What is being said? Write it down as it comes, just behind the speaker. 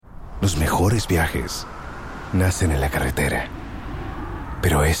Los mejores viajes nacen en la carretera,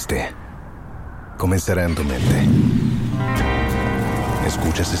 pero comenzará en tu mente.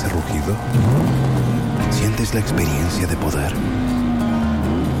 ¿Escuchas ese rugido? ¿Sientes la experiencia de poder?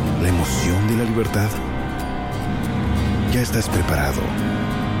 ¿La emoción de la libertad? Ya estás preparado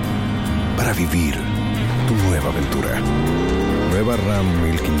para vivir tu nueva aventura. Nueva Ram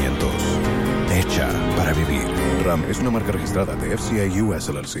 1500. Hecha para vivir. Ram es una marca registrada de FCI US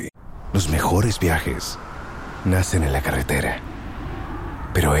LLC. Los mejores viajes nacen en la carretera,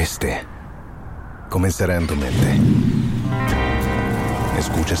 pero comenzará en tu mente.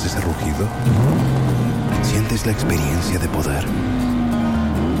 ¿Escuchas ese rugido? ¿Sientes la experiencia de poder?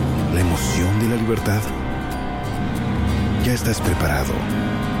 ¿La emoción de la libertad? Ya estás preparado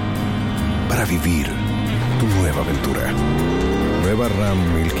para vivir tu nueva aventura. Nueva Ram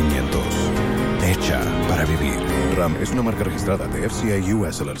 1500. Hecha para vivir. Ram es una marca registrada de FCI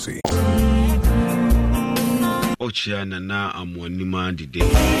US LLC. Ochiana na amwanima dide.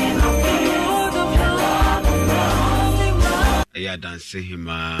 Aya dance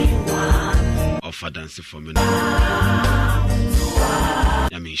hima. Offer dance for me.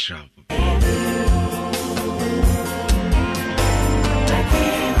 Yami sharp.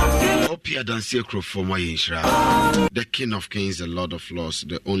 Opia dance ekro for my inshra. The King of Kings, the Lord of Lords,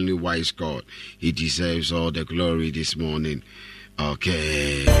 the only wise God. He deserves all the glory this morning.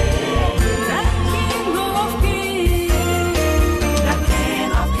 Okay.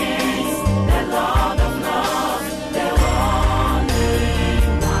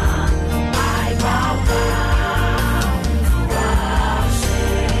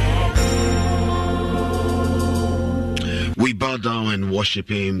 We bow down and worship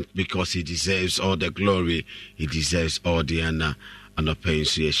him because he deserves all the glory. He deserves all the honor. And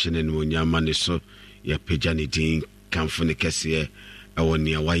appreciation and when your money so your pejani ding come from the cassia. I want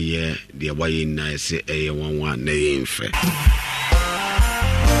near why year, the way in I say a 1 name.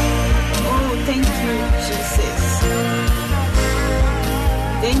 Oh, thank you, Jesus.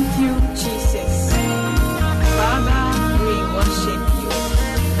 Thank you, Jesus. Father, we worship you.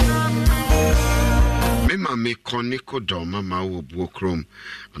 Me koniko do mama wo buokrom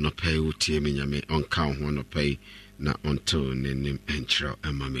anopai utie me nyame onka ho anopai na onto nenim enchro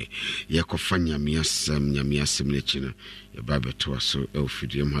amame yekofa nyame asem ne chino ye babeto aso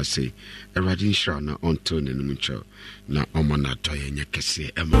elfidiem ha sei erade nhra na onto nenim nchro na omana to ye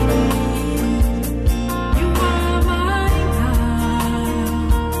nyekese amame.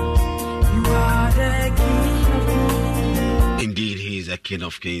 Indeed, he is the King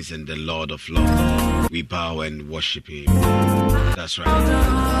of Kings and the Lord of Lords. We bow and worship him. That's right.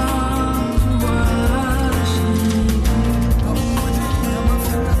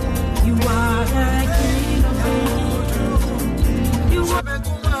 You are the King of Kings. You are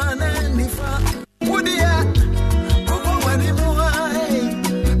the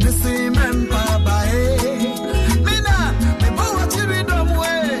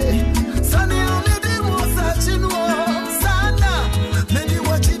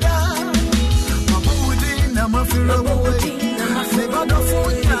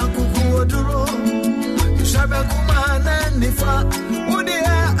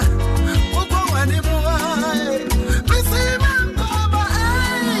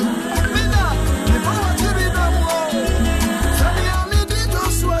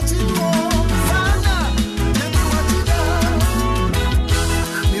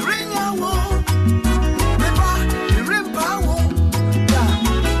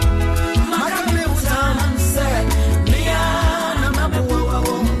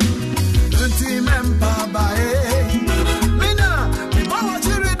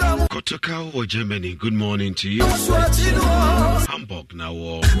or Germany, good morning to you. Hamburg now,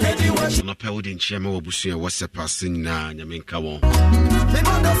 no peld in Chema or Busia was a passing na Yaminka.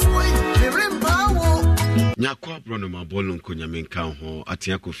 Nyakwa Bruno Mabolun Kunyaminka ho,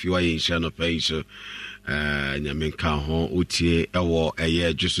 Atiako Fiwa in Shano Page, Yaminka ho, Utie, Ewa, a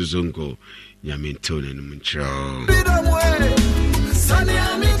year Jusuzungo, Yaminton and Muncho.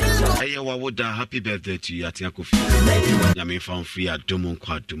 Hey, happy birthday to you, Atiako. Yamin found free at Dumon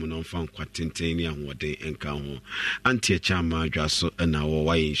Quad, Dumon found Quatintania, what they encounter. Auntie Chama, Jasso, and our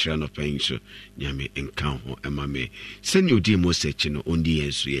way in of Pain, Yami encounter, and Mammy. Send you demo section on the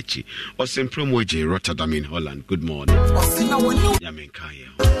Ensuichi, or send Promoje, Rotterdam in Holland. Good morning. Yamin Kaya.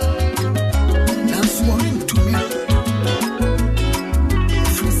 That's morning to me.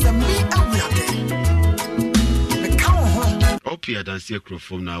 Opia dance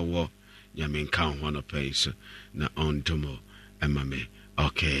microphone now war Yamin count one pace na on tomo emame.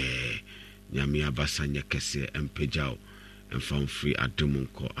 Okay. Nyami abasanya kese empejao and found free adomo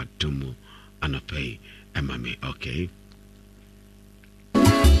ko adomo anapay emame. Okay.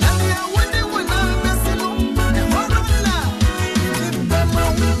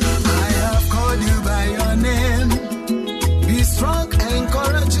 Strong and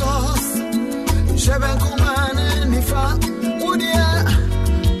courageous. Sheben kumane nifa udia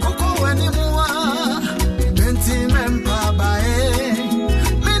koko wenimua benti mempa bae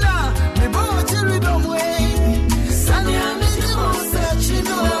mina mibo chiridomwe sanya midimo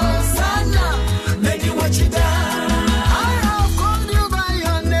sechino sana lady wachida. I have called you by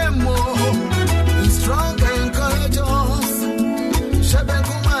your name. Be strong and courageous. Sheben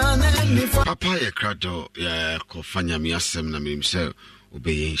kumane nifa Papa ye krado ya kofanya miasem na mimse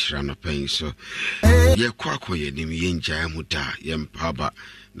obeye nhyira no pen so ye kwakọ ye nim ye njae mu da ye mpaba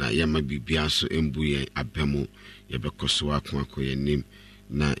na ye ma bibia so embu ye abemu ye bekoso akọ ye nim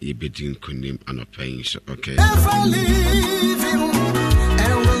na ye bedin konim anopen so. Okay. never leave you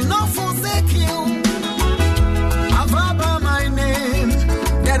and will not forsake you. Ababa my name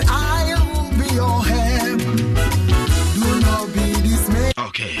that I will be your help. Do not be dismayed.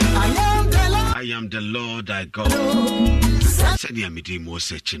 Okay. I am the Lord thy God. Said ya midi mo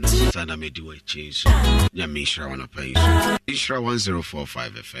searching sana medi we change. Nyame Ishra wana pay so. Ishra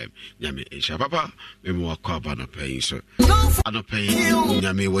 1045 FM. Nyame Ishra papa me mo akọ aba no pay so. Anopay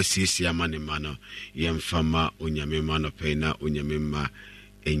nyame wasisi amane mano. Yemfama onyame mano pay na onyame ma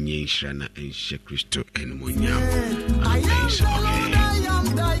enye Ishra na enhye Kristo enmonyam. Anopay so. Okay.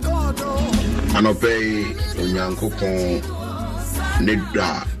 Anopay onyankopon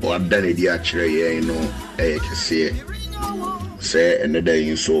Nida or Danny Diachre, no, a kese. Say another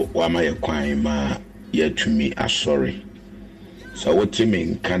you so, why my crime, yet to me, a sorry. So what you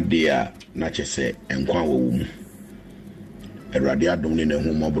mean, can't dear, not just say, and qua womb. A radia don't in a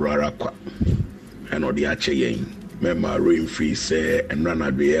home of Raraqua. And or the Achayan, Memma rain free say, and run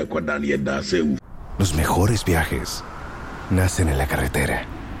at the air quadania da se. Los mejores viajes nacen en la carretera,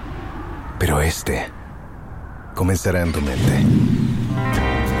 pero este comenzará en tu mente.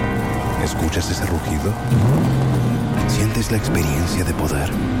 ¿Escuchas ese rugido? ¿Sientes la experiencia de poder?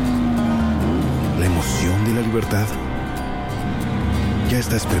 ¿La emoción de la libertad? Ya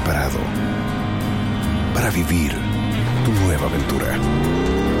estás preparado para vivir tu nueva aventura.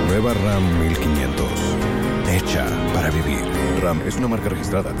 Nueva RAM 1500. Hecha para vivir. RAM es una marca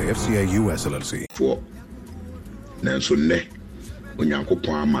registrada de FCA US LLC. Nanso ne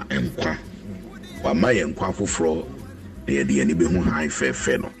onyankopon ama enkwa. Wa ma yenkwa foforo e de ani be hu han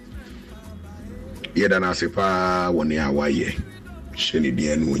fefe no. Yeda na sepa woni awaye. Sheni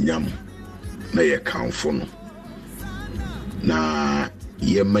de ani onyam na ye kanfo no. Na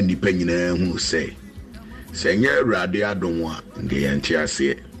ye mani panyina hu se nye awurade adom a nge yente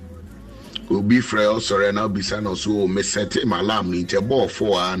ase. Obi frɛ osore na obisa no so me sete malam ni nte ball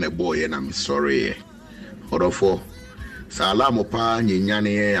 4 na boy na me sorry. Orofo salamu pa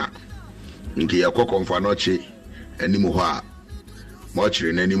nyinyane ya nke yakɔkɔmfa no chi anim hɔ a mo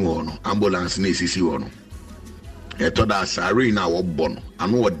chiri na anim hɔ no ambulance na esisi hɔ no eto da sare na wo bɔ no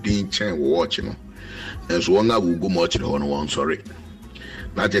ano odin chen wo watch no enso won agugu mo chiri hɔ no won sorry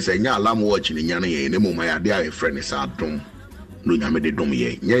na je se nya alam watch ni nyane ye ne mo ma ya de a friend sa dom no nyame de dom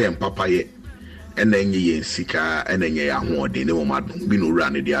ye nye ye papa ye ena nye ye sika ena nye ya ho odin ne mo ma dom bi no wura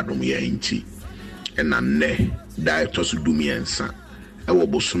ne de adom ye nti ena ne da eto so dum ye nsa ewo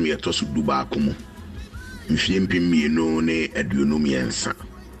bosom ye to so du ba akomo mfie mpemienu ne aduonum ye nsa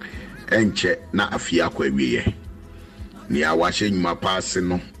enche na afia akwa awiye ni awahye nyuma paase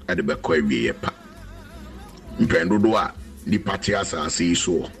no ade be kwa awiye pa mpendodo a ni party asase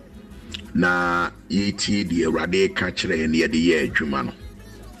so na yeti de awrade ka kire ne de ye adwuma no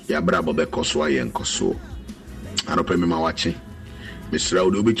ya bra bo be koso aye nkoso anope me ma wache misra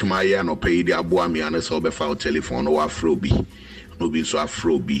wo de obetuma aye anope de aboa me ane so be fa telephone no wa afrobi no bi so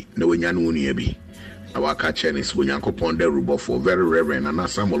afrobi na wanya no nua bi na waka chenis wonyankopon de rubofo very reverend and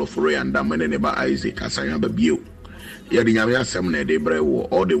Samuel of and Damane neba Isaac asanya ba bio ya de nyame asem na de brewo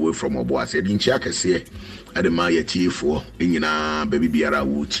all the way from Oboase de nchi akese ade ma yetiefo nyina baby biara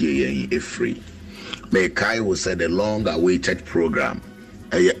wo tie yen efree may Kai will say the long awaited program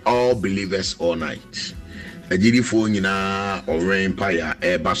all believers all night agidifo nyina oren paya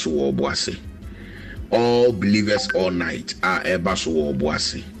eba so wo Oboase all believers all night eba so wo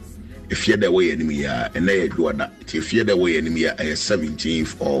Oboase if you're the way enemy and they do that if you're the way enemy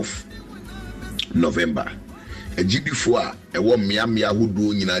 17th of November a GD4 a one miamia who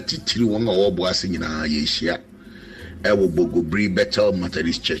do nyina titiri won a Oboase nyina yehia e wo Bogobri Bethel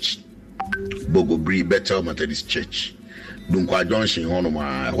Methodist Church Bogobri Bethel Methodist Church Dunkwa Junction hono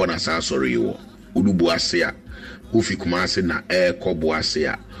ma hona sa sorry wo udu Boase a Ufi Kumasi na ko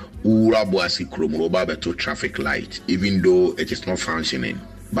Boase a Ura Boase Kromo Babeto traffic light, even though it is not functioning.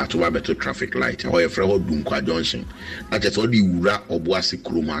 But Babeto traffic light, or a Freho Dunkwa Junction. That is all the Ura or Boase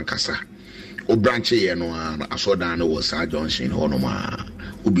Kromo Ankasa. O branch no asodan was a junction honoma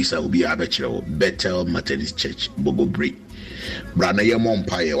ubisa ubi abechero Bethel Methodist Church Bogobri brana ye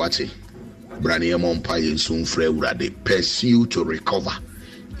mompaye wate brana ye mompaye nsun frɛ urade pursue to recover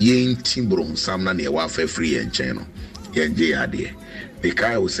ye timbro samna ne wa fa free enchen no ye nje ade the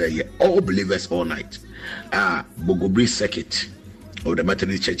guy will say all believers all night Bogobri circuit of the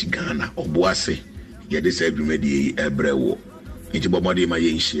Methodist Church Ghana oboase ye de say adwumadi ebrewo nti bomode ma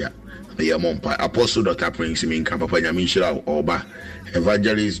ye nhia Apostle Dr. Prince Minka Papa Yaminshira Oba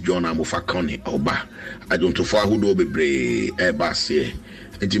Evangelist John Amufakoni Oba I don't to far who do be Ebase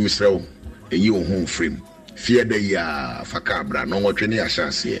and Jimmy Srow a you home frame fear the ya Fakabra no more training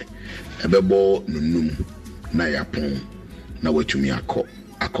ashansie Ebebo Nunum na yapon na wetumi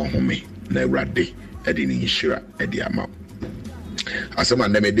akọ home na Rade Edini Shira Ediama Asema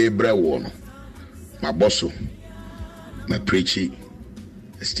neme de brewo no my bosso my preachy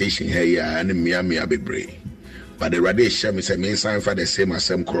station here and Miami Abebre. But the radiation is a main sign for the same as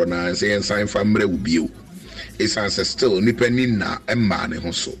some corona and saying sign for Mrebu. It's answer still Nipenina and man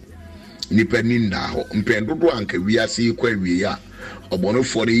hoso. Nipenina, Mpendo Anke, we are see where we are. A bono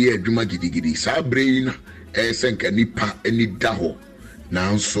 40 year Juma Gidi, Sabrina, Senka Nipa, any daho.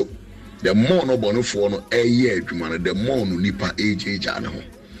 Now so the more no bono for no a year Juma, the more no Nipa age anno.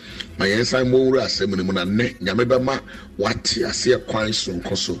 My ensign more assembly ne Yamebama, what I see a quine soon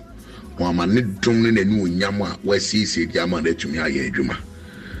coso. One man need dummin a new Yama, where sees it Yama to me a Juma.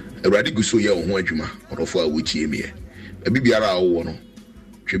 A radical so young Juma, or for which ye me. A bibiara one,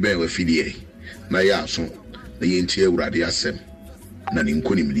 Tribe with Fidie, Nayason, the entire radiasem, Nanin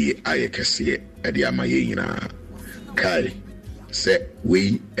Kunim de Ayakasi, Adiama Yena. Kai, say,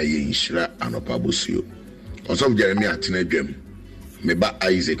 we a Yinshra and a Pabusio. Or some Jeremiah Tinedrum. Me ba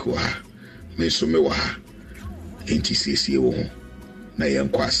Isaac wa ha me so me wa ha enti siesie wo ho na ye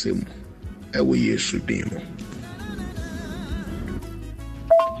nkwasem ewo Yesu din mo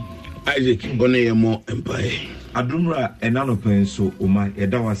Isaac bone ye mo empire adumra enano penso oma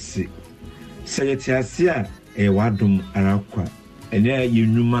yeda wase se yete ase a e wadum arakwa ene ye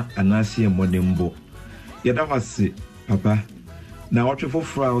nnuma anase ye modembo yeda wase papa na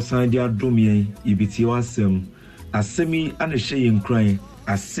wotwefofra osan dia adum ye ibiti wasem asemi ana hye nkran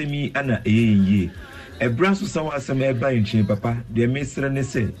asemi ana eyeye ebra so sawa asem eba nchen papa de mesre ne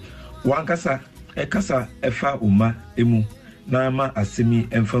se wankasa ekasa efa uma emu na ama asemi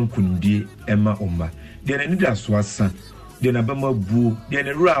emfa nkundie ema uma de na nida so asa de na bama buo de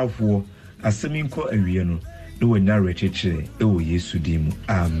na ruafo asemi nko awie no de wanya recheche ewo Yesu dimu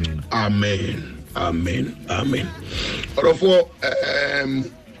amen amen amen amen orofo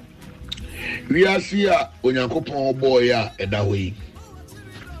we are here Onyankopon boy a edahoyi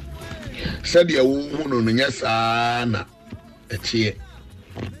said ya wo no nya saa na etie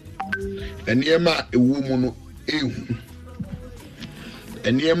eniema ewu mu no ehu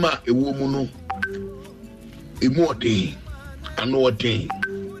eniema ewu mu no emu odin ano odin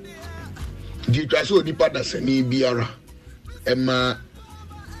di twaso onipa da sani biara ema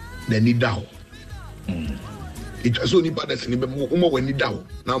na ni dawo itwaso onipa da sani be mo wani dawo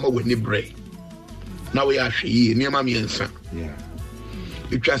na mo wani bre na we ahwe yi niam miensa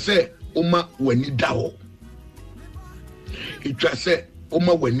itwase uma wani dawo itwase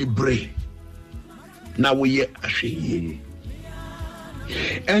uma wani bre na we ye ahwe yi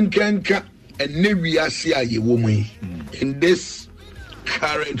enkanka enewiase aye wo mu in this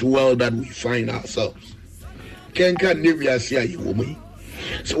current world that we find ourselves kenka newiase aye wo mu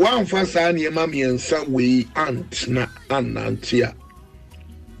so one fast an niam miensa we ant na anantia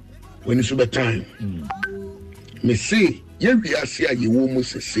when it's over time me say ye wiase aye wo mu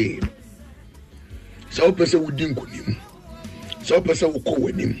sese so person we din konim so person we ko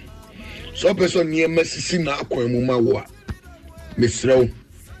wanim so person niam sisi na akwan mu ma wo a me srew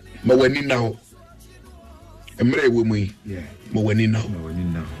ma wani na ho emre wo mu ma wani na ho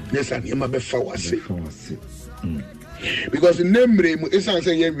yes an niam be fa wase because in nemre mu esan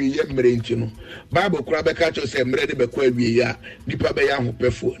say ye mre nti no bible kura be ka cho say mre de be kwa wie ya nipa be ya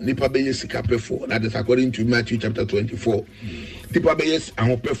hopefo nipa be ye sika pefo that is according to Matthew chapter 24 nipa be yes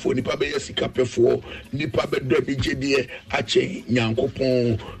ahopefo nipa be yes sika pefo nipa be do bi gede ache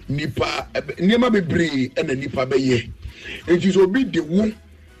nyankopon nipa niema bebre na nipa be ye enti so bi de wo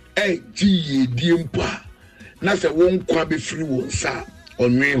ji ye die mpa na se wo nkwa be free wo nsa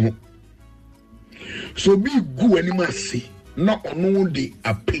onwe ho so be gu animasi na ono de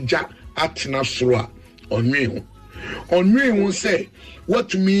apeja atena soro a onwe ho onwe won say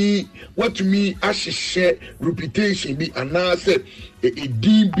what me ahyehyɛ reputation bi anase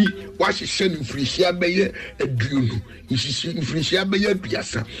edin bi wahyehyɛ no mfirihia bɛyɛ aduonu mfirihia bɛyɛ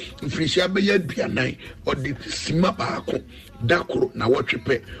aduasa mfirihia bɛyɛ aduanan ɔde sima baako dakoro na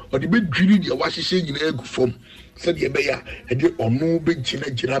wɔtwepɛ ɔde bɛdwiri deɛ wahyehyɛ nyinaa agu fam sɛdeɛ ɛbɛyɛ a ɛde ɔno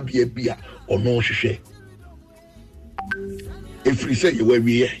bɛgyina bia bia ɔno hwehwɛ ɛfiri sɛ yɛwɔ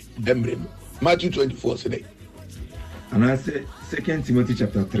awie ɛmmerɛ mu Matthew 24 sɛ and I say 2 Timothy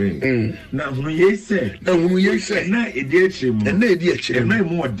chapter 3. Now when you say na edi achim na edi achim na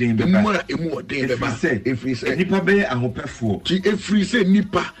emu odin be ba efiri sɛ nipa be ahopɛfo ti efiri sɛ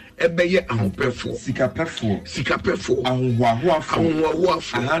nipa ɛbɛyɛ ahopɛfo sikapɛfo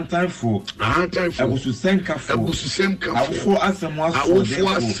ahohoahoafo ahantanfo abususɛmkafo awofo asɛm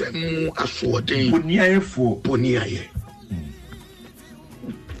asoɔden boniayɛ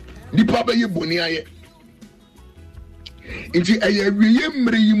nipa bɛyɛ boniayɛ nti ɛyɛ wiye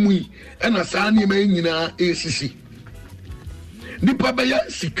mmere yi mu yi ɛna saa nneɛma yi nyinaa esisi nipa bɛyɛ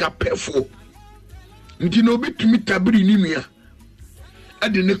sikapɛfo nti na obi tumi tabiri ni nua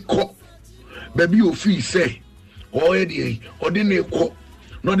ɛde ne kɔ baabi ofi sɛ ɔyɛ deɛ ɔde ne kɔ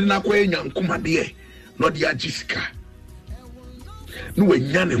na ɔde n'akɔ yɛ nyankomadeɛ na ɔde agye sika na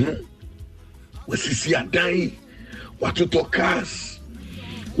wanya ne ho wasisi adan watotɔ cars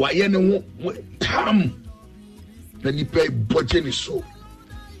wayɛ ne ho tam na nipa bɔgye ne so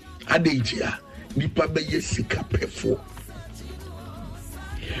adentia nipa bɛyɛ sikapɛfo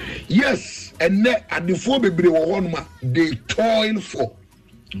yes ɛnɛ adefoɔ bebree wɔ hɔ noma they toil for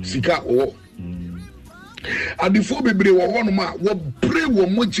sika wɔ adefoɔ bebree wɔ hɔ noma wɔbrɛ wɔ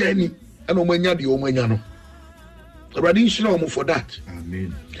mogya ni ɛna wɔn anya deɛ wɔn anya no awurade nhyira wɔn for that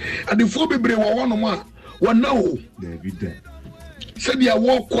amen adefoɔ bebree wɔ hɔ noma wɔn na o sɛdeɛ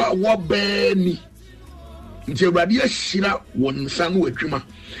wɔkɔ a wɔbɛɛ ni nti awurade ahyira wɔn nsa no adwuma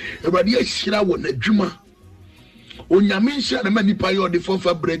awurade ahyira wɔn adwuma onyame nhyira na ma nipa yɛ ɔde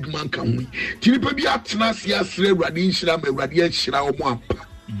fɔfa brɛ adwuma nka ho nti nipa bi atena ase asrɛ awurade nhyira ma awurade ahyira wɔn apa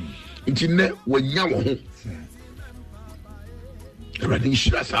nti nnɛ wɔanya wɔn ho awurade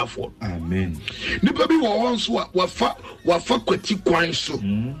nhyira saafoɔ amen nipa bi wɔ hɔ nso a wafa kwati kwan so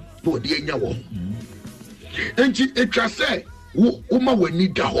na wɔde anya wɔn ho nti etwa sɛ woma w'ani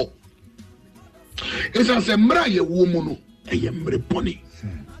da hɔ ɛsan sɛ mmara yɛ wɔ mu no ɛyɛ mmere bɔne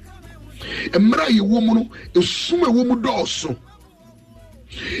mmara yɛ wɔ mu no esum ɛwɔ mu dɔɔso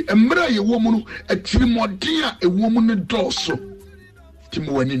mmara yɛ wɔ mu no atirimɔden a ɛwɔ mu no dɔɔso ti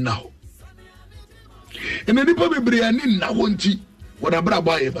mo w'ani na hɔ ɛna nipa bebree ani nna hɔ nti wɔn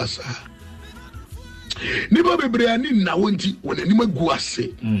abrabɔ ayɛ basaa nipa bebree ani nna hɔ nti wɔn anim agu ase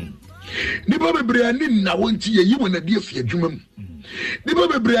nipa bebree ani nna hɔ nti yɛyi wɔn adi afi adwuma mu nipa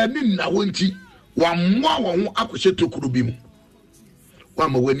bebree ani nna hɔ nti wɔamoa wɔn ho akɔhyɛ tokuro bi mu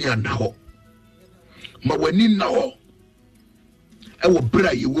wɔama w'ani anna hɔ ma w'ani nna hɔ ɛwɔ bere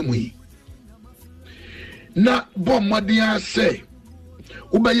a yɛwɔ mu yi na bɔ mmɔden asɛ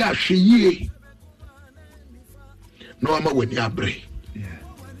wobɛyɛ ahwɛ yie na wɔama w'ani abere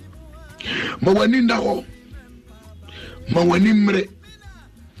ma w'ani nna hɔ ma w'ani mmere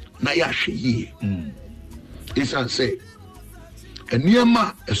na yɛ ahwɛ yie ɛsiane sɛ nneɛma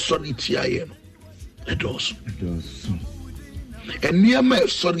a ɛsɔre tia yɛ no ɛdɔɔso nneɛma a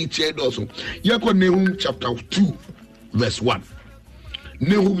ɛsɔre tia ɛdɔɔso yɛkɔ Nahum chapter 2 verse 1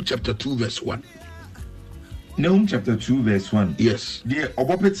 Nahum chapter 2 verse 1 Nahum chapter 2 verse 1 yes deɛ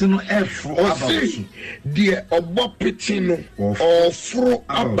ɔbɔpete no ɛforo aba wo so deɛ ɔbɔpete no ɔforo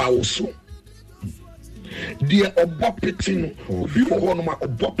aba wo so deɛ ɔbɔpete no obi wɔ hɔ no ma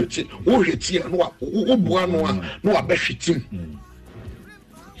ɔbɔpete wohwɛ tia no a woboa no a na wabɛhwe tim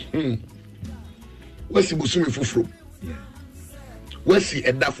wasi busumi foforo wasi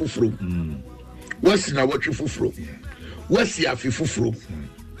ɛda foforo wasi na wɔtwe foforo wasi afi foforo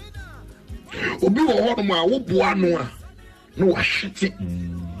obi wɔ hɔ no ma woboa no a na wahwete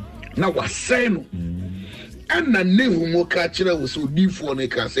na wasɛe no ɛna Nahum ka kyerɛ wo sɛ odiifoɔ no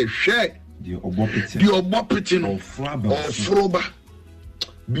ka sɛ hwɛ deɛ ɔbɔpete no ɔforo ba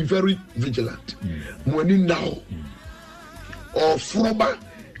be very vigilant mo ani nna hɔ ɔforo ba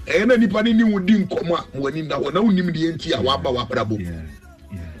ɛyɛ na nipa ne wo di nkɔmɔ a mo ani nna hɔ na wonim deɛ nti a waba wabrabɔ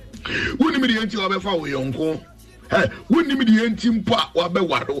wonim deɛ nti a wabɛfa wo yɔnko wonim deɛ nti mpo a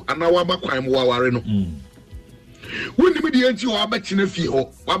wabɛware anaa waba kwan mu waware no wonim deɛ nti a wabɛkyena fie hɔ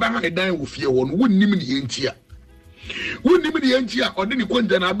wabɛha dan wɔ fie hɔ no wonim deɛ nti a wonim deɛ nti a ɔde ne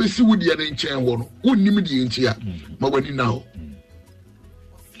konta na abɛsi wo deɛ ne nkyɛn hɔ no wonim deɛ nti a ma w'ani na hɔ.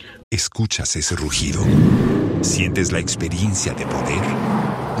 Escuchas ese rugido, sientes la experiencia de poder,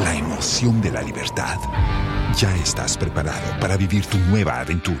 la emoción emoción de la libertad. Ya estás preparado para vivir tu nueva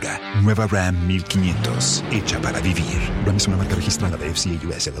aventura. Nueva Ram 1500, hecha para vivir. Ram es una marca registrada de FCA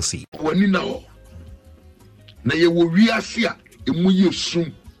US LLC.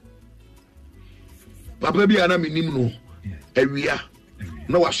 Papa bi ana minim no awia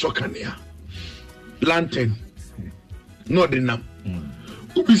na wasokania lantern no denam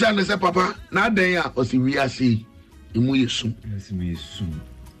ubisa ne se papa na adan ya o si wiase emu yesum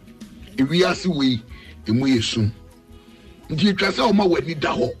wiase we emu yesum ndi twase o ma wani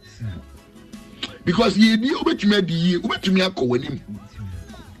da ho because ye di obetumi adi ye obetumi akọ wanim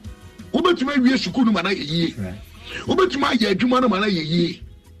obetumi awie sukuru ma na ye obetumi aye adwuma no ma na ye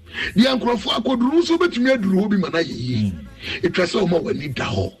the ankrofo akoduru so betumi aduru obi mana yeyi etwase o ma wani da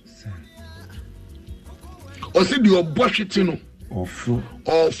ho o se di obohwete no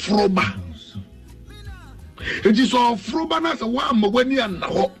ofroba enti so ofroba na se wa ma wani anna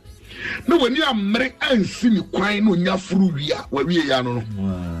ho na wani amre ansi ni kwan no nya furu wia wa wie ya no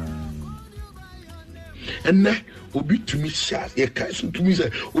enne obi tumi sha ye kai so tumi se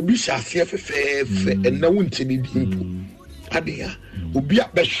obi sha se fefefe enna wonti ni dimpo adia obi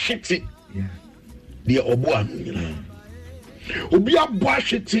abehwete de obo anu nyina obi abo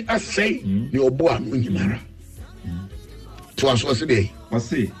ahwete asai de obo anu nyinara to aso se dey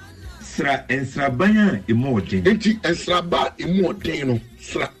wase sra ensrabanya emoden enti ensraba emoden no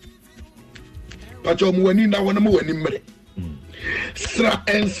sra pacho mo wani na wona mo wani mmere sra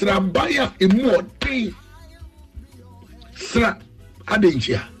ensrabanya emoden sra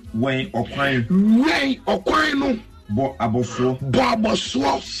adenchia wen okwan no bo aboso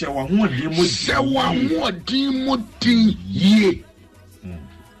shewa ho di ye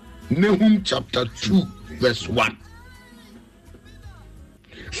Nahum chapter 2 verse 1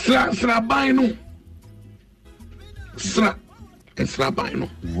 sra baino sra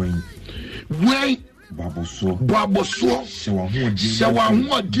wen baboso shewa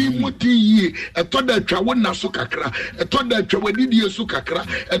ho di ye etoda atwa wona so kakra etoda atwa wadidie so kakra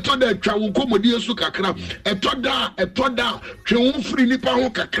etoda atwa wo komodie so kakra etoda twenwo firi nipa ho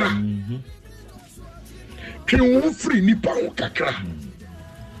kakra twenwo firi nipa ho kakra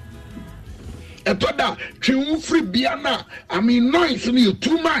etoda twenwo firi biana I mean noise is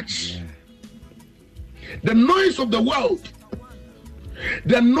too much. The noise of the world,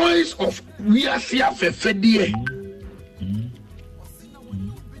 the noise of we are here fefedie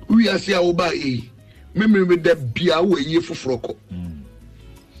we are here obai memre with the bia we ye fofroko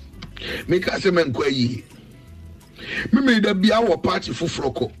make us menko yi memre the bia wo party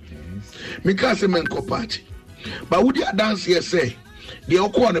fofroko make us menko party but would you dance here say the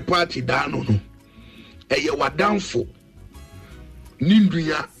okọ the party down no eye wadanfo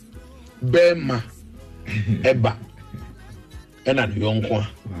ninduya bema eba ena no yonko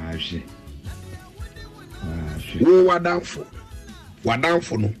wo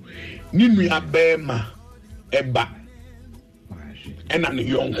wadanfo no ninu ya bema eba ena no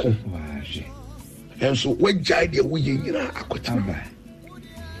yonko enso wagya de wo ye nyina akotaba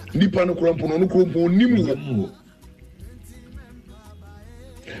nipa no krompo nimu wo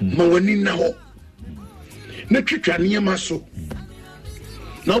ma wani na ho na twitwa niema so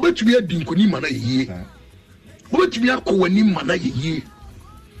na obetumi adi nkoni mana yeye obetumi akowani mana yeye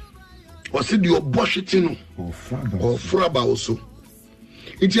ose di obohwete no ofraba oso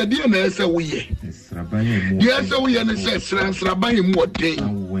iti ade na ese woye ese woye ne se sraban mu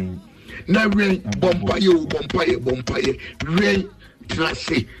oden na wen bompaye wen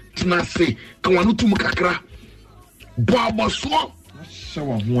tinase kanwanu tum kakra bo aboso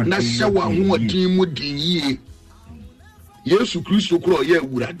na shawa ho odin mu din yie Yesu Kristo kro ye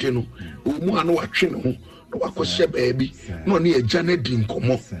awurade no omu anu watwe ne ho na wakɔhyɛ baabi na ɔne agya na di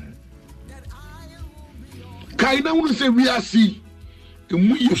nkɔmɔ kai na wonu sɛ wiase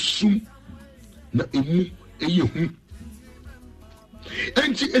emu yesum na emu eye hu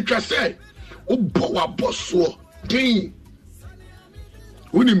enti etwa sɛ obɔ wabɔso din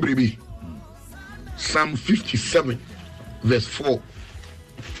woni mbribi Psalm 57 verse 4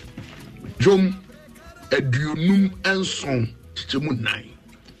 Jom aduonum enson chichemu nine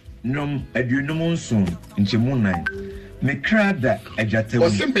nom aduonum enson chichemu nine mekra da ajatemu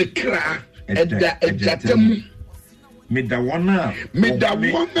ose mekra eda ajatemu meda wona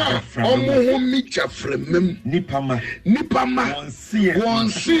omo ho mi chafremem nipa ma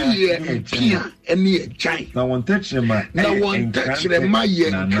wonse ye mpia ene agyan na won tachrema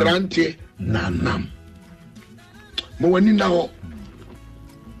ye nkrante nanam mo wani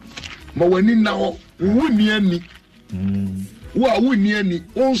na ho wuni ani wuni ani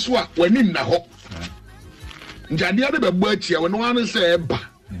onso a wani na ho njade ade bebo achi a woni wan se eba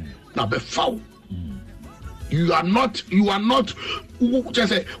na be foul. You are not just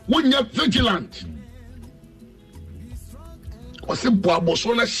say when you're vigilant. Ose boabo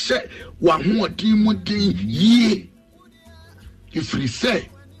so na she wa ho odin mu din ye. If you say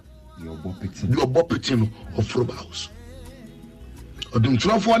your bopitin of Froba House. Odum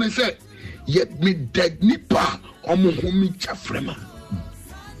trofo ne say yet me dead nipa omo homi chafrema.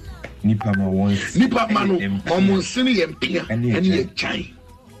 Nipa ma once. Nipa mano omo sini yempia ene ye chan.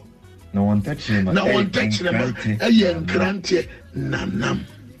 Na one touch him. Ayen grante nanam.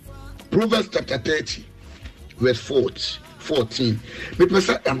 Proverbs chapter 30 verse 14. Me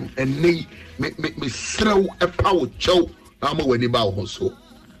pesa ene me sraw epa wo chow ama wani ba wo so.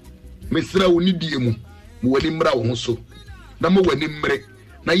 Me sraw ni die mu wani mra wo so. Na mo wani mre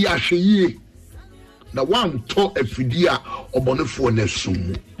na ya hweye. Na one to afidi a obonefo na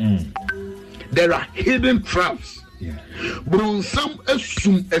sum. There are hidden traps. Bronsam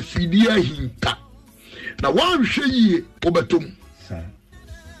asum afidi ahinta. Na one hweye obetom.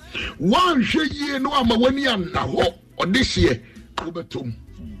 One hweye no ama wani anna ho odehye obetom.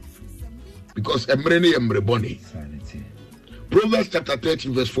 Because emre ne emre boni. Proverbs chapter 30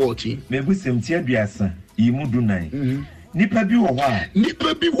 verse 14. Mebu semtia biasa imudu nine. Nipa bi wo ho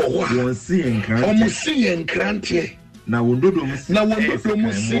won si enkrante na wondodo mu si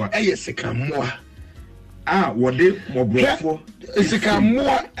esikamoa wode mobrofo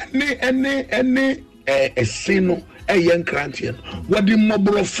esikamoa ene eseno enkrante wode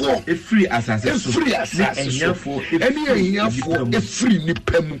mobrofo efri asase so enyafo efri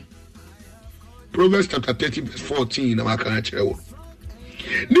nipa mu. Proverbs chapter 30 verse 14 na maka kire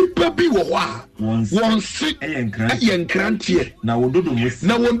nipa bi wo ho a won si enkrante na wondodo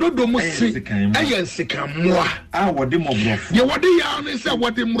mu si ensikamoa wode mobrofo ye wode ya ne se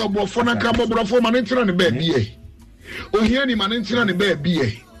wode mobrofo na ka mobrofo ma ne ntira ne ba bie ohia ni ma ne ntira ne ba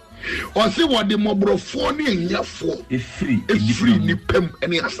bie o se wode mobrofo ne enyafo efri nipam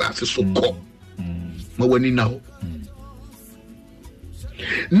ene asase so ko ma wani na ho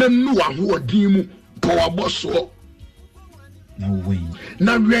na nu aho odin mu po aboso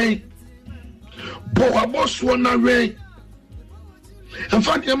na rain bo aboso na rain and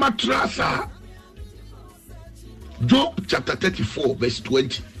find your matrasa. Job chapter 34 verse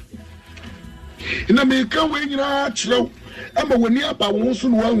 20. In America when you are chiro ama wani aba won so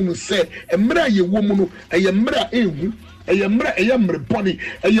no hu say emra ye wo mu no emra ehu emra boni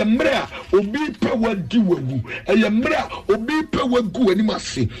emra obi pa wadi wagu emra obi pa wagu ani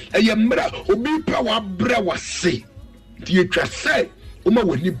mase emra obi pa wa bra wase. Die twa say uma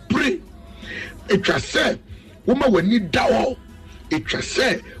wani bre etwa say uma wani dawo etwa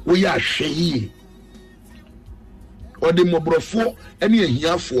say wo ya hweye ode mobrofo ene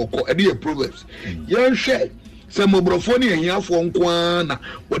ahiafo ko ede Proverbs yan hwe say mobrofo ne ahiafo nko na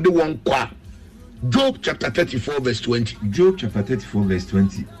wode won kwa. Job chapter 34 verse 20. Job chapter 34 verse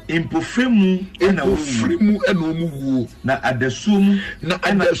 20. Impofremu ena omu na adasumu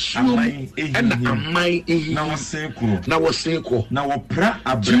ena amai ehi na wosenko na wopra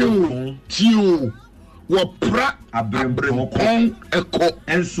abrempon tio wopra abrempon eko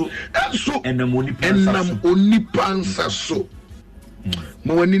enso enam onipa nsa so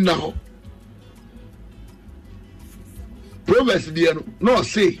mo wani na ho. Proverbs dia no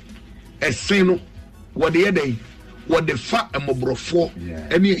say eseno what the day what the fa amobrofo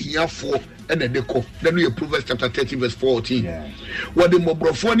any hiafo and the ko then we Proverbs chapter 30 verse 14 what the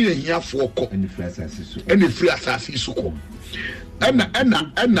mobrofo any hiafo ko any free assassin so ko and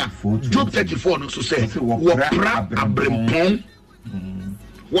Job 34 no so say what pra abrempon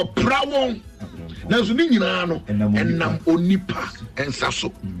what pra won na so ni nyina no enam onipa ensa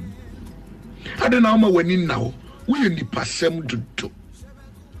so ade na ma wani na ho we nipa sem dudu.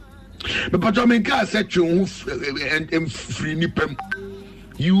 But I mean, God said you and free nipem.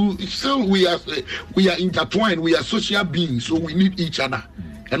 You still we are intertwined. We are social beings, so we need each other.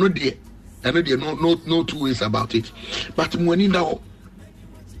 I know there, no two ways about it. But when in now,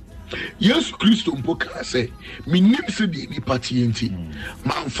 yes, Christo Mpoka say, "Me nimse di ni patienti,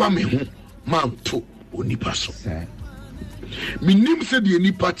 man fame ho, man to oni paso." Me nimse di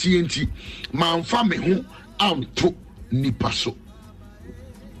ni patienti, man fame ho, am to ni paso.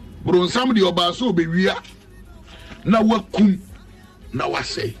 Bronsam di obaso bewia na wakum na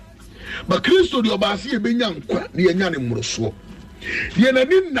wase ba Kristo di obasi ebenya nkwa na yenya ne mmoroso ye na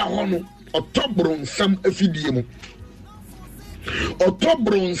ni na ho no otobronsam afidie mu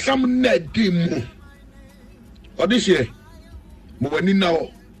otobronsam na de mu odihye mo wani na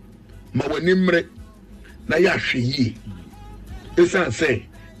ho ma wani mre na ya hweye esan se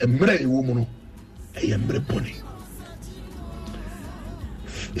emre ewo mu no eye mre boni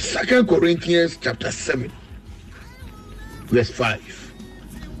 2 Corinthians chapter 7 verse 5.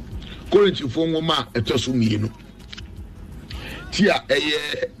 Corinthians for ngoma etoso mienu. Tia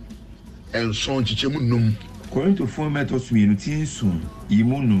eye enson chichemu num. Corinthians for etoso mienu tinsun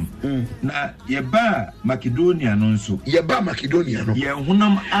imunum. Na yeba Macedonia no nso. Yeba Macedonia no. Ye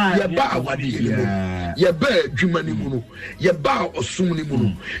honam a yeba awade ni mu. Yeba adwuma ni mu no. Yeba osum ni mu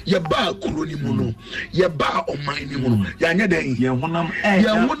no. Yeba kuro ni mu no. Yeba oman ni mu no. Ya nya den. Ye honam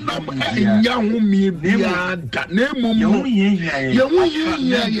nya ho mi bia da na emom no. Ye ho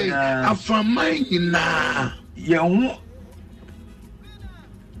ye afaman ina. Ye ho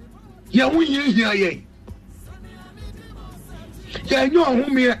ye ya nyo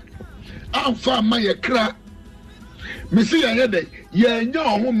ahome amfa ma ye kra mesi ya yede ya nyo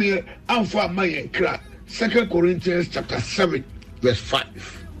ahome amfa ma ye kra 2 Corinthians chapter 7 verse 5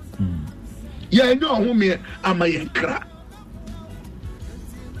 ya nyo ahome ama ye kra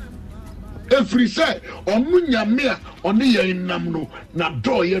every say onu nyame a onu ye nam no na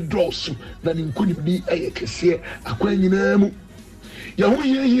do ye dosu na ni nkoni bi eye kese akwa nyina mu ya hu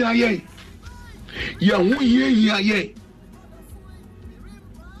ye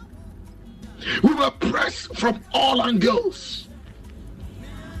we were pressed from all angles.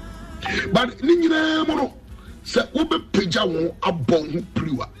 But ningina mono se ube peja won abon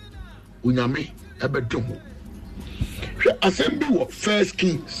priwa. Unyame ebedomo. Assembly what 1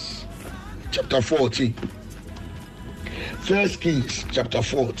 Kings chapter 14. 1 Kings chapter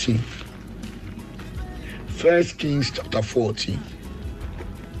 14. 1 Kings chapter 14.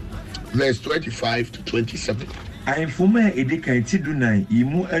 Verse 25 to 27. I informa edikan tidunan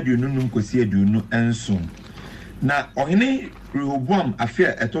imu adununum kosi adunu enson na ohene Rehoboam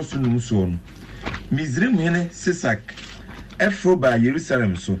afia etosunum so no Mizrim hene Sisak efro ba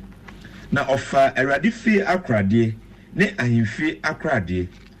Jerusalem so na ofa Awurade fe akrade ne ahemfi akrade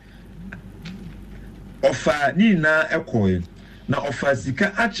ofa ni na ekoe na ofa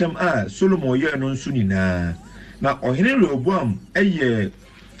sika achem a Solomon ye no nso nina na ohene Rehoboam eye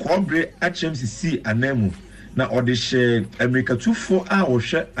kobre achem sisi anemu na odishe America tufo a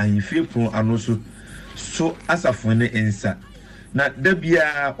ohwe ahemfie pon ano so asafo ne ensa na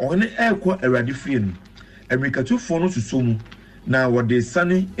dabia ohne ekọ Awurade fie no America tufo no susomu na wode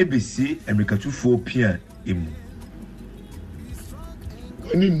sane ebesi America tufo pia emu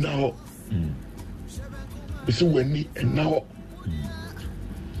wani nawo bisi wani nawo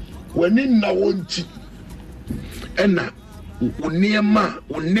wani nawo nti ena uniema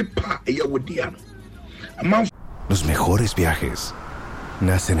unipa ya wodiano. Los mejores viajes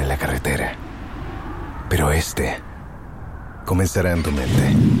nacen en la carretera, pero este comenzará en tu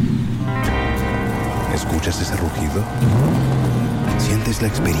mente. ¿Escuchas ese rugido? ¿Sientes la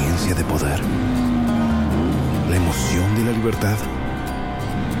experiencia de poder? ¿La emoción de la libertad?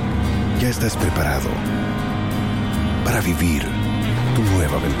 Ya estás preparado para vivir tu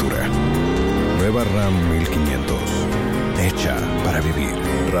nueva aventura. Nueva RAM 1500. Hecha para vivir.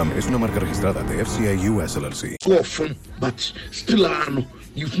 RAM es una marca registrada de FCI US LLC. But still,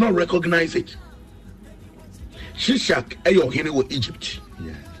 you've not recognized it. Shishak, ayo hene wo Egypt.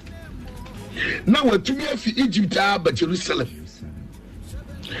 Now we're to me Egypt, but Jerusalem.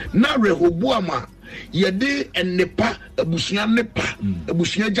 Now Rehoboam, yede and Nepa, Abusia Nepa,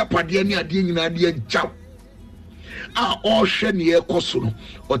 Abusia Japadia ni adi nyina adi jaw. All shen ye kosono,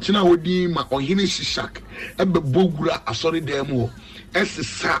 otina wodi ma ohene Shishak, ebe bogura asori demo,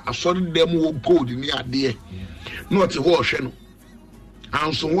 esisa asori demo gold ni ade. Not ho hwe no.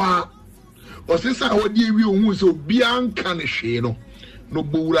 Anso wa osisa wodi ewi ohun so bianka ne hwe no. No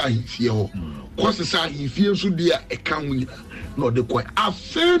bogura ahifie ho. Kosisa ahifie nso dia eka ho nyina. No de kwa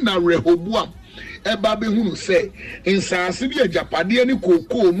afe na Rehoboam eba be hunu se insase bi ajapade ni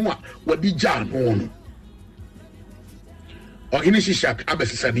kokoo no a wadi gya no no. Ohene Shishak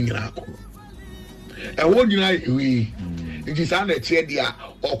abesisa ni nyina akọ. Ewo nyina ewi. Nti sa na tie dia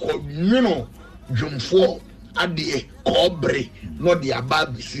okodwino dwumfo ade kobre no the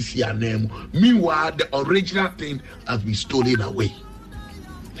above sisi anemu. Meanwhile the original thing has been stolen away.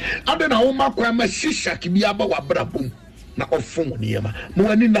 Ade na wo makwa ma Shishak bi aba wabrabom na ofon niema mo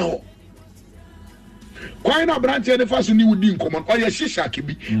ani na ho kwai na branche ne faso ni wudi nkomo o ye Shishak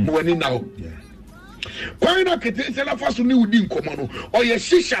bi mo ani na ho kwai na ketese na faso ni wudi nkomo no o ye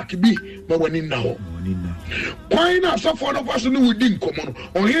Shishak bi mo ani na ho kwai na sofo na faso ni wudi nkomo no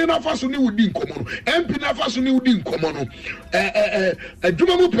o he na faso ni wudi nkomo no MP na faso ni wudi nkomo no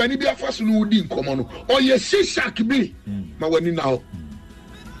aduma mu pani bi afaso ni wudi nkomo no o ye Shishak bi mo ani na ho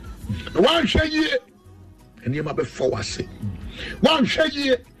wan hweye eniema be forward say wan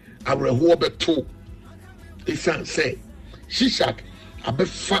hweye awreho beto isan say Shishak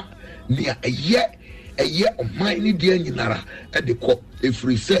abefa nia eye oman ni de anyinara e de kɔ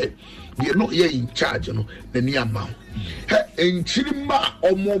efiri sɛ de no ye in charge no na ni ama enchiri ma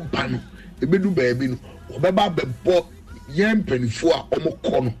omo ba no ebedu baabi no obeba bebo yen penifo a omo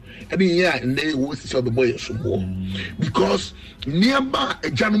kɔ no ene ye ne wo sisi obebo ye sobo because niamba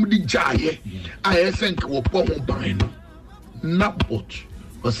ejanom di jaaye a think wo pɔ ho ban no napot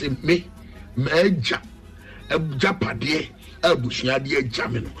was me eja pade abusuade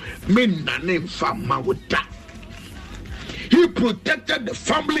ejame no me nane mfa ma woda. He protected the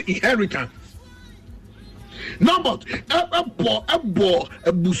family inheritance. Now, but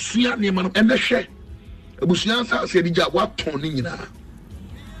a busia neman and the share. A busian said, "Dija, what turning na?"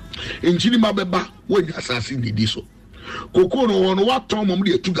 In Chilima Beba, when you assassin did so. Cocono on what Tom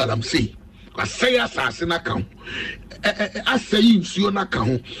Mummy to Galam say. I say assassin account. I say in Siona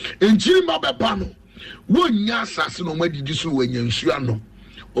account. In Chilima Bebano, when you assassin on what did you so when you Siano,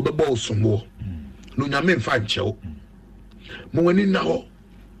 or the ball some more. No, you mean fine show. Mwani naho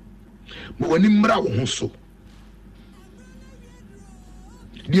mwani mra wo so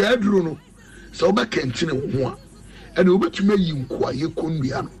di adru no so oba kentine wo ho a ene obetuma yi nkoa ye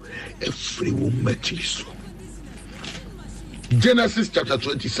konnua no efre wo matiri so. Genesis chapter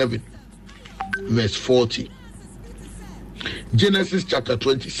 27 verse 40. Genesis chapter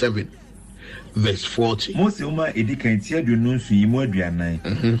 27 verse 40. Mose uma edikan tia dunu nsu yi mu aduanan.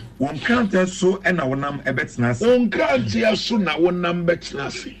 Won kanta so na wonam ebetena ase. Won kanta so na wonam betena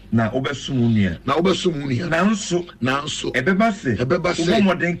ase. Na obesum nua. Nanso ebeba se. Wo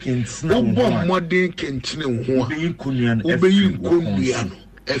modern kentina wo. Wo modern kentina wo ho. Obeyi konua no. Obeyi konua no.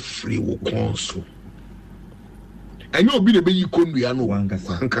 Efri wo konso. Enyo obi de beyi konua no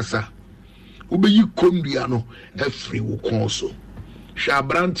wankasa. Obeyi konua no efri wo konso.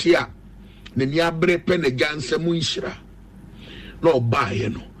 Shabrantia ne ni abre pe ne gansemu nhyira na obaye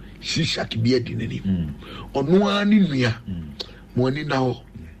no shishak bi adi nani ono ani nua mo ani na ho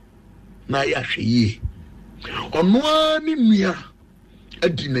na ya hweye ono ani nua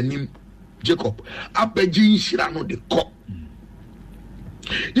adi nanim Jacob abaji nhyira no de kɔ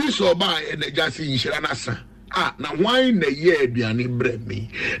iso obaye ne gasi nhyira na sa na why na ye aduane bremi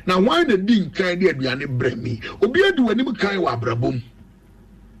na why na di nkan de aduane bremi obi adi wani mu kan wa abrabom.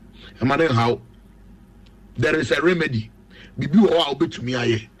 How there is a remedy. Bibi wa obetumi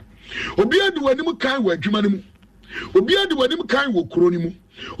aye. Obi adi wani mu kan wa adwuma mu. Obi adi wani mu kan wo kuro ni mu.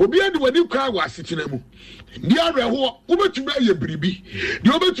 Obi adi wani kan wa asetena mu. Ndi areho obetumi aye biribi. Di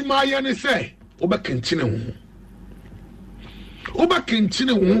obetumi aye ne se obekentene ho.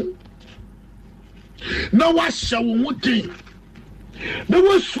 Obekentene ho. Na wa hye wo ho din. Na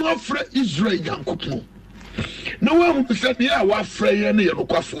wa suafra Israel Yankopon. Na wa hu se dia wa fra ye ne ye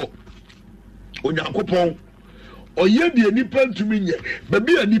nokwafo. Onyankopon oye de nipa ntumi nye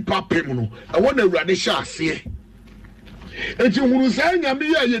baby anipa pem no e wona awurade hye ase enti hunu sai nyame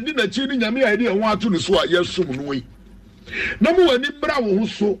ye di na chi ni nyame ye de ho ato ne so a yesum no yi na mo wani bra wo ho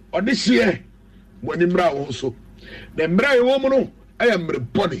so ode hye wani bra wo ho so na mbra ye wo mo no aya mbre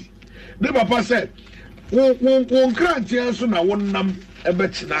body de papa said won krantie so na wonnam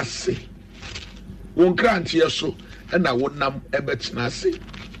ebetena ase won krantie so na wonnam ebetena ase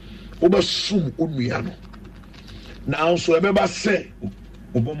obasum onua no na so ebeba se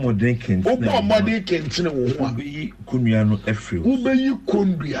obo modern kentina wo ho a obeyi konua no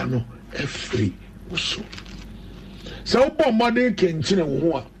efri uso se obo modern kentina wo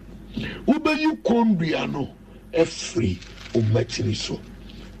ho a obeyi konua no efri o matiri so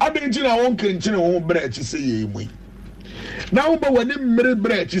abenjina won kentina wo bra chi se ye mu na wo ba wani mmere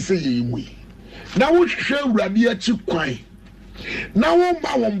bra chi se ye mu na wo hwehwe awurade achi kwan na wo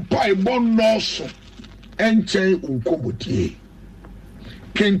ma wo mpai bon noso enchen unkomodie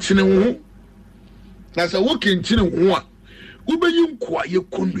kentine wo na se wo kentine wo a wo beyi nkoa ye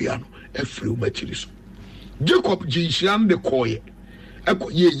kondua no efre wo matiri so Jacob jinhyiran de koye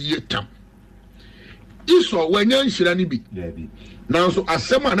ekoye yiye tam iso wanya nhira ni bi nanso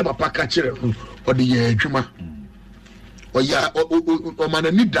asema na papa ka kire no ode ye adwuma oya o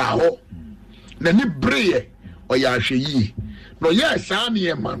manani da ho na ni breye oya ahweyi no yes ani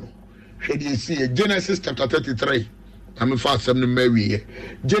emano hwede see Genesis chapter 33 am fast some Mary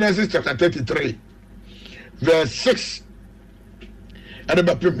Genesis chapter 33 verse 6 and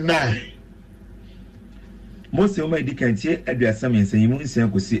about 9 Mose oma edikantie aduasa mensanyimu nsia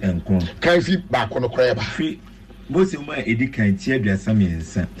kosi enkon kan fi ba kono kora ba fi Mose oma edikantie aduasa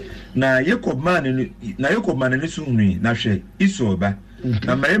mensa na Jacob man ne so nui na hwe Iso ba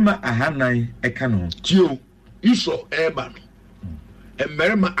na marima ahanan eka no tio Iso eba no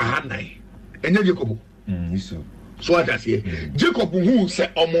emerima ahanan enye Jacob Iso so what I say Jacob who say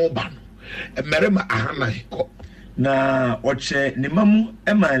omo ba no merema ahana ko na oche ne mamu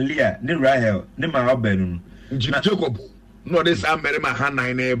emalia ne Rahel ne ma obenu Jacob no this merema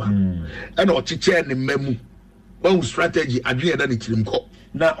ahana na eba e na ocheche ne mamu one strategy adwene da ne kirim ko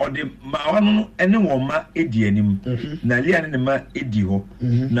na ode ma wano ene woma edi anim na Lia ne ma edi ho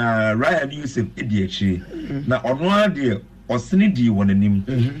na Rahel Yusuf edi akire na ono ade osini di wonanim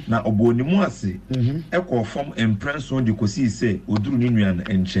na obonimu ase ekọ fom emprenso de kosi se oduru ni nua na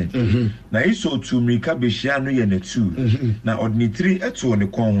enchen na iso tu mika behia no ye na tu na ordinary eto ne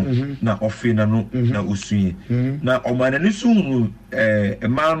kon na ofe na no na osuye na omana ne sunu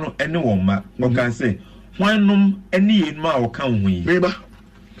ema no ene woma okan se hwanum ene ye no a okan ho yi beba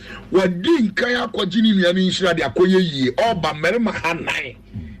wadi nkan akogini nua ni nhira de akoye yie oba merema hanan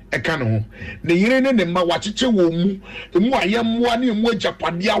eka no ho ne yire ne ne ma wacheche wo mu emu ayemmoa ne emu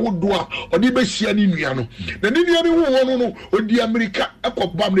ajapade awodo a odi behia ne nua no na ne nua ne wo no odi America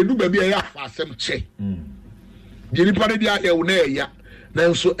ekobam ne du ba bia ya afa asem che de ni pare dia ye wo na ya na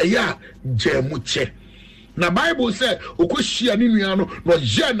nso eya jemu che na Bible say okohia ne nua no no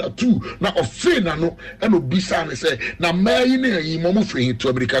je na tu na ofe na no e no bisa ne say na mayi ne yi momu firi to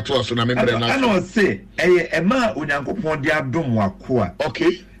America to so na membre na no say eye ema onyankopon de adom wakoa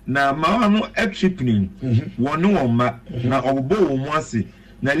okay na ma no atwipni wonu woma na obobo wo mu ase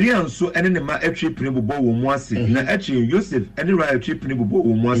na Lia nso ene ne ma atwipni bobo wo mu ase na achi Joseph ene Rahel atwipni bobo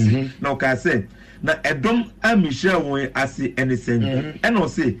wo mu ase na o ka se na edom amisha won ase ene sen ene o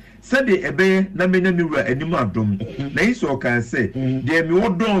se de ebe na menya miwura anim adom na iso o ka se de mi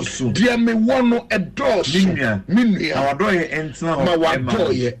wodonso de mi wono edos minua awadoye entina ho ma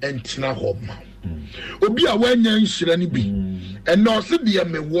wadoye entina ho ma obi a wanya nhira ni bi eno se de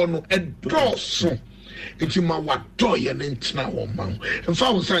me wono edoso enti ma wadoye ne ntina ho ma mfa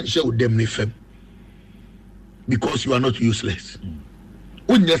wo san hye wo dem ne fam because you are not useless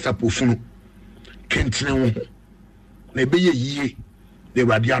unya sapofunu kentene wo na ebe ye yie de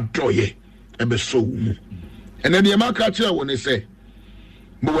radia doye ebe so mu ene de ma ka kire wo ne se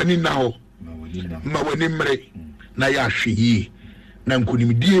ma wani na ho ma wani mre na ya hwe na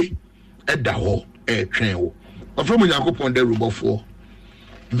nkunimdie eda ho twen wo ofro yakopon de rubofo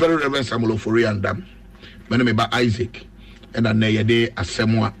very reverend Samuel Ofori andam me ba Isaac and na ye de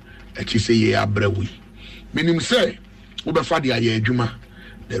asemo a echi se ye abrawi menim se wo be fa de aye adwuma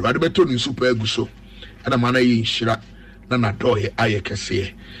de rade beto ni super aguso ana mana ye nhira na na doye aye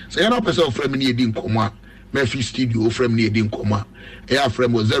kese se ye na pese ofra me ni edi nkomo a me fi studio ofra me ni edi nkomo a e afra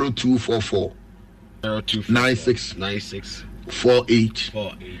mo 0244 96 48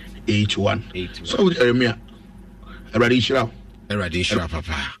 81 so Jeremiah already shira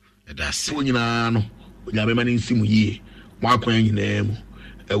papa that's so nyina no nyame mani nsimu yie mo akwan nyina mu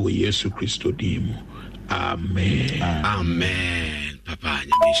e wo Yesu Kristo dim amen amen papa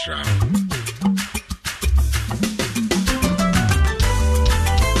nyame shira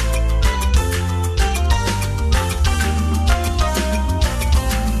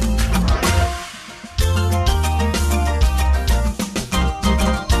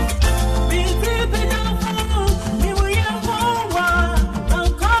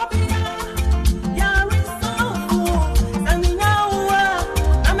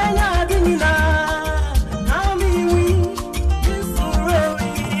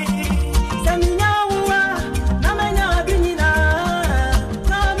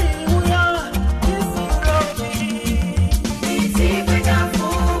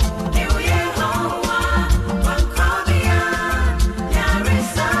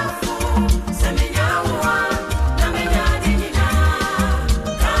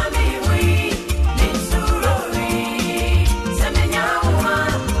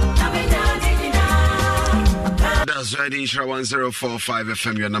Insha 1045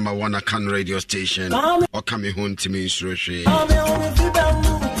 FM, your number one Akan radio station. Or come home to me, Sroshi.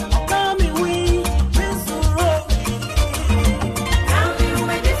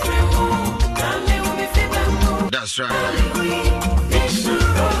 That's right.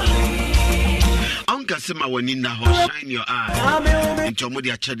 Sema wani na ho shine your eye into mo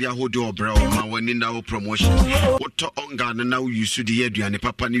dia chede ahodo obra ma wani na ho promotion woto onga na now you su de aduane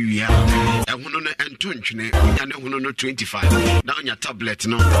papa ne wia ehunu no ento ntwene nya ne hunu no 25 na onya tablet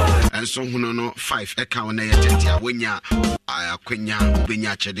no enso hunu no 5 eka na ye tete a wonya akwanya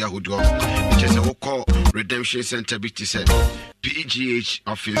obenya chede ahodo chese wokọ redemption center BT said PGH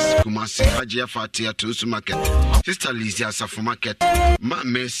office Kumasi Hajia Fatia Tunsu Market, Sister Lizia Safo Market, Ma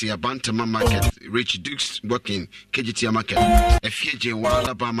Mercy Abantama Market, Rich Dukes working KGT Market, FJ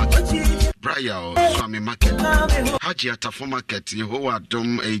Walaba Market, Briar Swami Market, Hajia Tafo Market, Yehowa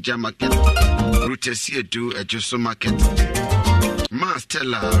Dom Eja Market, Rutesia Do Ejoso Market, Ma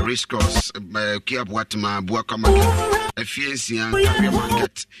Stella Racecourse, Kiabwatma Buaka Market, Efiensian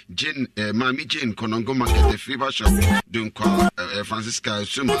Market, Jane Mami Jane Konongo Market, the Fever Shop, Dunko Francisca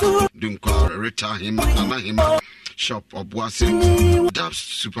Suma, Dunko Rita Hima Shop Obwasi, Dabs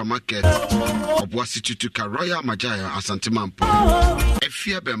Supermarket, Obwasi Tutuka Royal Majaya Asantimampo,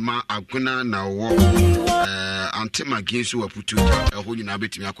 Efiabema Aguna na wo Antema Ginsu Waputuja, a whole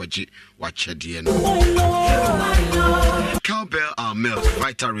Nabit Miakwaji, Wachedian. Cowbell are milk,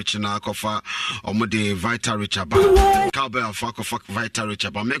 Vita Rich na Kofa, Omode Vita Rich Aba, Cowbell Fakofa Vita Rich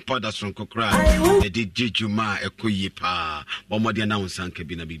Aba, make powders from Kokra, they did Jijuma, Ekuyipa, Bomodi announce and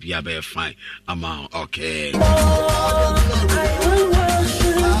Kabina Bibiabe fine. Amount, okay.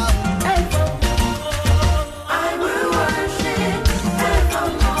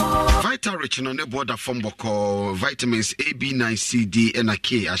 Vita Rich on the border from Boko, vitamins A, B9, C, D, and a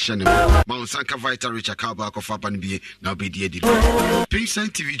K, Ashani, Mount Sanka Vita Rich, a cowback of Fapan B, now be the editor.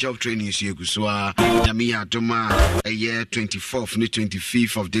 Pingside TV job training is Yuguswa, Yamia Doma, a year 24th,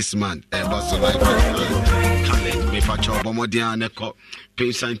 25th of this month, Boss of Life, Khaled, Mefacho, Bomodia, Neko,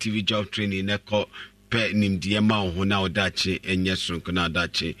 Pingside TV job training, Neko. Pe nim die ma ho na odache enye sonko na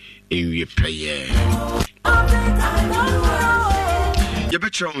odache enwie peye ye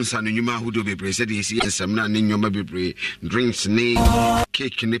betra onsa no nyuma hudo bebre se de si ensam na ne nyoma bebre drinks ne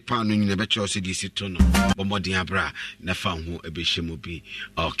cake ne pan no nyina betra se de si to no bomodin abra na fa ho ebehye bi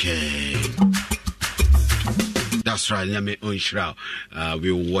okay. That's right, let me unshroud.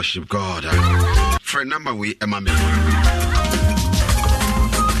 We will worship God. For a number we emame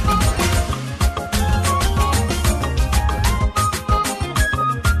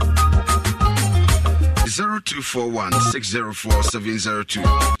 0241-604-702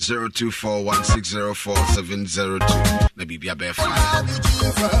 0241-604-702 maybe be a bear fine.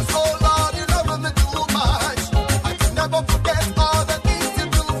 Oh Lord, you never me too much. I can never forget all the things you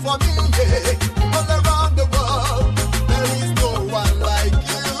do for me, yeah. All around the world, there is no one like you.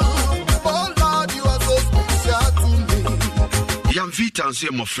 Oh Lord, you are so special to me. Young Vita and say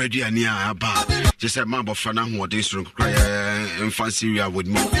my Freddy and Aba. Just a man of Fana who are from cry and fancy with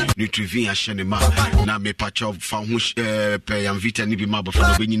me. Nutrivia Shenema. Now me patch of Famush pay and Vita Nibi Mabo for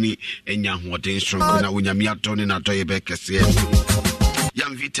the Winnie and Young who are days from now when you're turning at Doyebeka.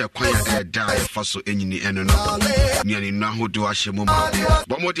 Young Vita choir die faso enyi eno no niani na ho do ahemu ma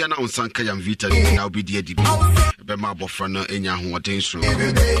bomodi na onsanka Young Vita na obi die dibi be ma bofra no enya ho oden so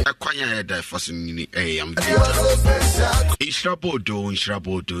choir die faso nyini Young Vita inshrabodo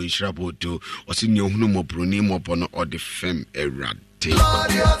osi nyi ohunu mo broni mo bono ode fem erade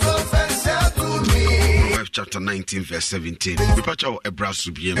chapter 19 verse 17 we patch our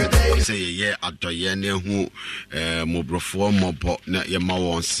ebrasu biem say ye adoye na hu mobrofo mobo na ye ma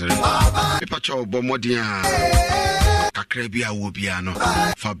won sere we patch our bomodin a kakra bia wo bia no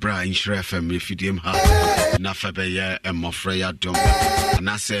fabra inshre fm refidiem ha na fa be ye emofre ya dom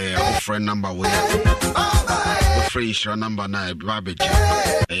na say ofre number we ofre inshre number na babeji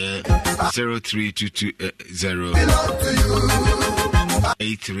 03220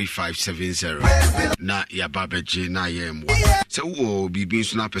 83570 na ya babeji na yem so wo bibi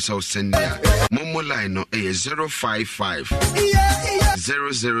so na pesa o send ya momo line no 055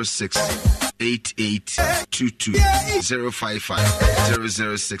 006 8822 055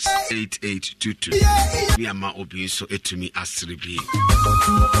 006 8822 mi ama obi so etumi asribi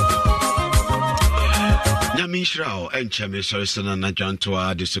Nyamishra encheme sorisana na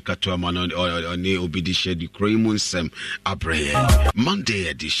jantoa de sukato amano oni obidi shedi kroimun sem abreye Monday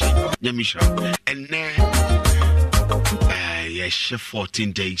edition Nyamishra enne yes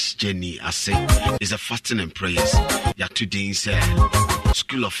 14 days journey I say is a fasting and prayers ya today say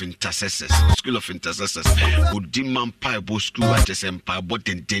School of Intercessors would demand Bible school at the same Bible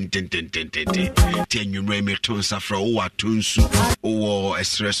ten you me tons afro or tunsu or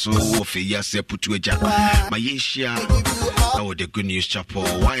espresso or fiyase putueja my yeshia oh the good news chapel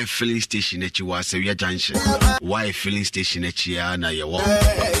why a filling station at you was a junction why a filling station at ya na ya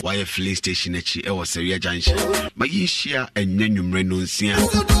why a filling station at you was a junction my yeshia and yenum renuncia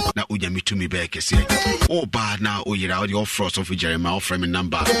na unyami to me back say oh bad now oh you're out your frost of Jeremiah from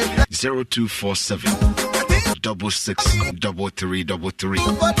number 0247 663333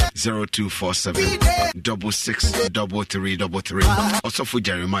 0247 663333. Also for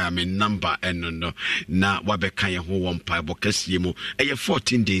Jeremiah, my number and no na wabeka ye ho won pa bokasie mu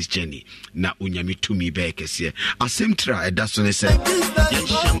 14 days journey na unyami to me back here. Asem tra edaso ne se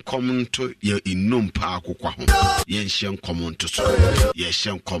yen common to ye inum pa akokwa ho yen common to so ye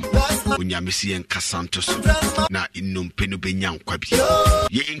kom unyami si yen kasanto so na inum penu benya nkwa bi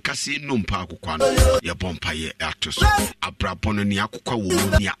ye nkase inum pa akokwa no ye bompa ye ato so abrabono ni akokwa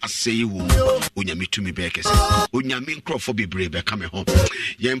wo ni aseye wo unyami to me back here unyami nkrofo bebre be ka me ho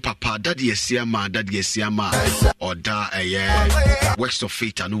yen papa dade yesiama oda works of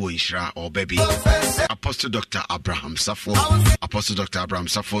faith and inshira or baby Apostle Dr. Abraham Safo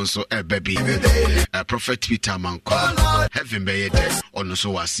so baby Prophet Peter Manko heaven be yet on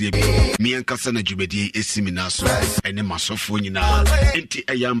so wasie bi me ankasa na dwumadi esimina so ene masofo nyina enti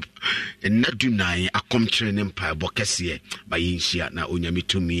ayam nadunan akomkyere ne mpa bokese ba yinhia na onyame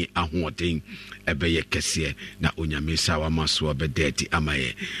tumi ahoden ebeye kese na onyame sawa maso obedeti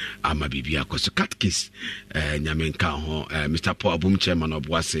amaye ama bibia koso katkis nyame nka ho Mr. Paul Abum chairman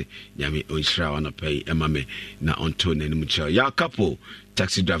obwase nyame onhira wana pay emame na onto nanim cha ya couple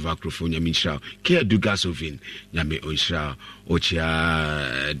taxi driver crofo nyame nhira ke dugasovin nyame onhira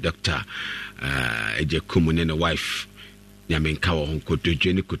ochia doctor eje kumune na wife nyame nka wo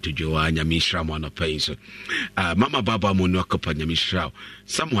kotoje ni kotoje wa nyame nhira mo na pay so mama baba mo no akapa nyame nhira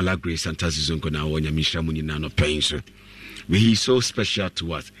Samuel Grace Santazizonko na wo nyame nhira mo nyina no pay so he is so special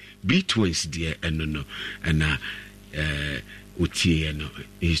to us. Be twins, dear, and no, and Utie, no,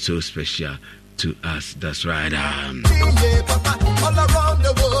 he's so special to us. That's right. All around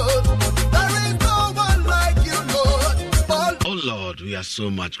the world, there is no one like you, Lord. Oh Lord, we are so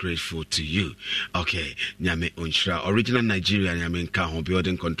much grateful to you. Okay, Nyame Onshra, original Nigeria, Nyame Nkaho,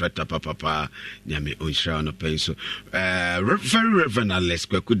 building contractor, Papa, Nyame Onshra, no pain. So, very Reverend Alex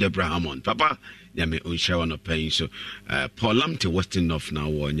Kweku Debra Hammond, Papa. Nyame Onshra no pain. So, Paul Lamte Western North now,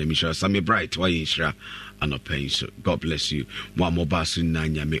 Nyame Shra, Sammy Bright, why Inshra, and no pain. So, God bless you. Mobasu na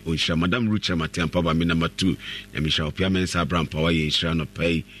Nyame Onshra, Madame Rucha Matian Papa, me number 2, Nyame Shra, Piamen Sabram, Power Inshra no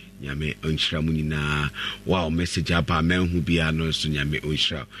pay. Nyame onhira mu nyina wow message aba men hu bia no so nyame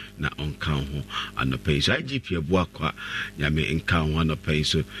onhira na onka ho anopai so IGP abua kwa nyame enka ho anopai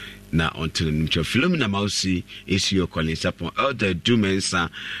so na onto nimcho Philomena Mausi esio kwale sapon elder dumensa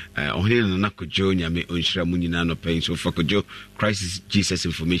ohene na nakojo nyame onhira mu nyina anopai so fakojo Crisis Jesus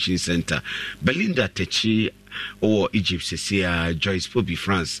Information Center Belinda Techi or Egypt Cecilia Joyce Pobi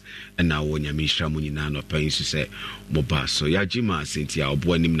France and now when you miss Ramuni no pain to say Moba so Yajima Cynthia or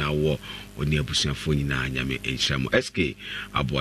Boanim now or near Busan Fonina Yame and Shamu SK